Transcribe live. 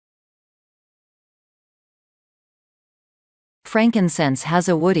Frankincense has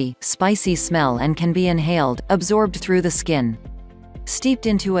a woody, spicy smell and can be inhaled, absorbed through the skin. Steeped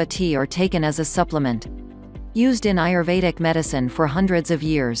into a tea or taken as a supplement. Used in Ayurvedic medicine for hundreds of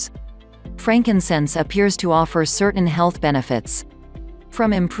years. Frankincense appears to offer certain health benefits.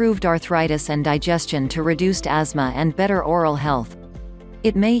 From improved arthritis and digestion to reduced asthma and better oral health.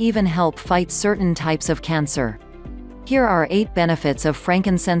 It may even help fight certain types of cancer. Here are 8 benefits of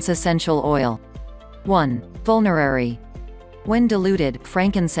frankincense essential oil. 1. Vulnerary. When diluted,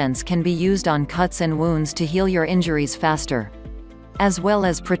 frankincense can be used on cuts and wounds to heal your injuries faster, as well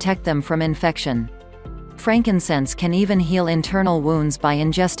as protect them from infection. Frankincense can even heal internal wounds by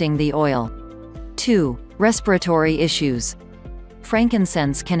ingesting the oil. 2. Respiratory issues.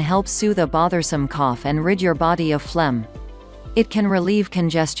 Frankincense can help soothe a bothersome cough and rid your body of phlegm. It can relieve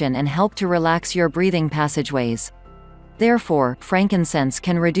congestion and help to relax your breathing passageways. Therefore, frankincense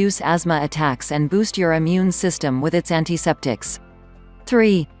can reduce asthma attacks and boost your immune system with its antiseptics.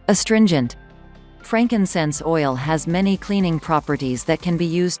 3. Astringent. Frankincense oil has many cleaning properties that can be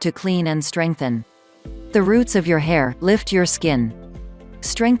used to clean and strengthen the roots of your hair, lift your skin,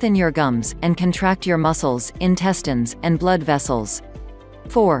 strengthen your gums, and contract your muscles, intestines, and blood vessels.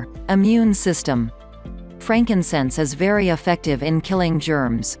 4. Immune system. Frankincense is very effective in killing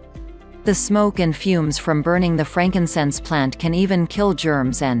germs. The smoke and fumes from burning the frankincense plant can even kill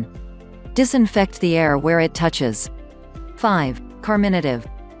germs and disinfect the air where it touches. 5. Carminative.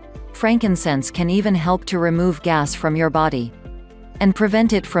 Frankincense can even help to remove gas from your body and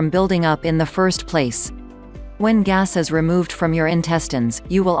prevent it from building up in the first place. When gas is removed from your intestines,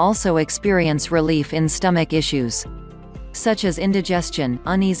 you will also experience relief in stomach issues, such as indigestion,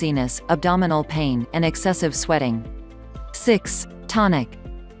 uneasiness, abdominal pain, and excessive sweating. 6. Tonic.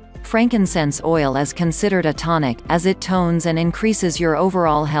 Frankincense oil is considered a tonic, as it tones and increases your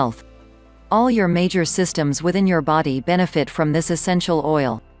overall health. All your major systems within your body benefit from this essential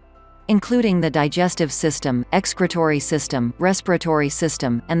oil, including the digestive system, excretory system, respiratory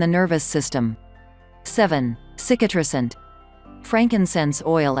system, and the nervous system. 7. Cicatrisant. Frankincense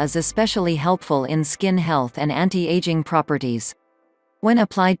oil is especially helpful in skin health and anti-aging properties. When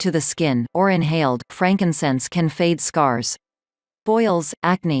applied to the skin, or inhaled, frankincense can fade scars, boils,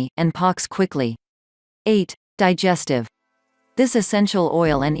 acne, and pox quickly. 8. Digestive. This essential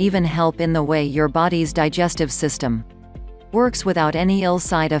oil and even help in the way your body's digestive system works without any ill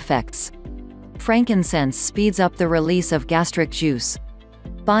side effects. Frankincense speeds up the release of gastric juice,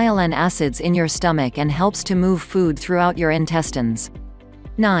 bile and acids in your stomach and helps to move food throughout your intestines.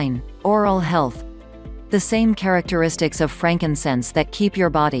 9. Oral health. The same characteristics of frankincense that keep your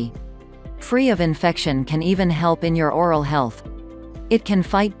body free of infection can even help in your oral health. It can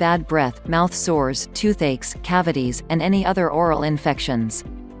fight bad breath, mouth sores, toothaches, cavities, and any other oral infections.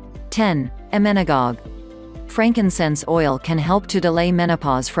 10. Emmenagogue. Frankincense oil can help to delay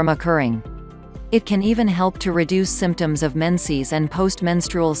menopause from occurring. It can even help to reduce symptoms of menses and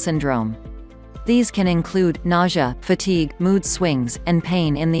post-menstrual syndrome. These can include nausea, fatigue, mood swings, and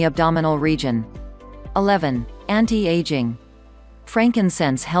pain in the abdominal region. 11. Anti-aging.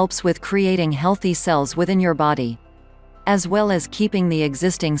 Frankincense helps with creating healthy cells within your body, as well as keeping the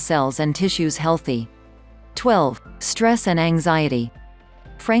existing cells and tissues healthy. 12. Stress and anxiety.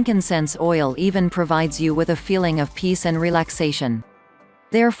 Frankincense oil even provides you with a feeling of peace and relaxation.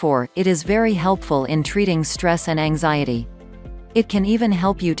 Therefore, it is very helpful in treating stress and anxiety. It can even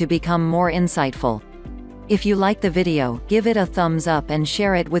help you to become more insightful. If you like the video, give it a thumbs up and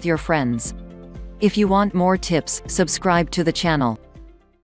share it with your friends. If you want more tips, subscribe to the channel.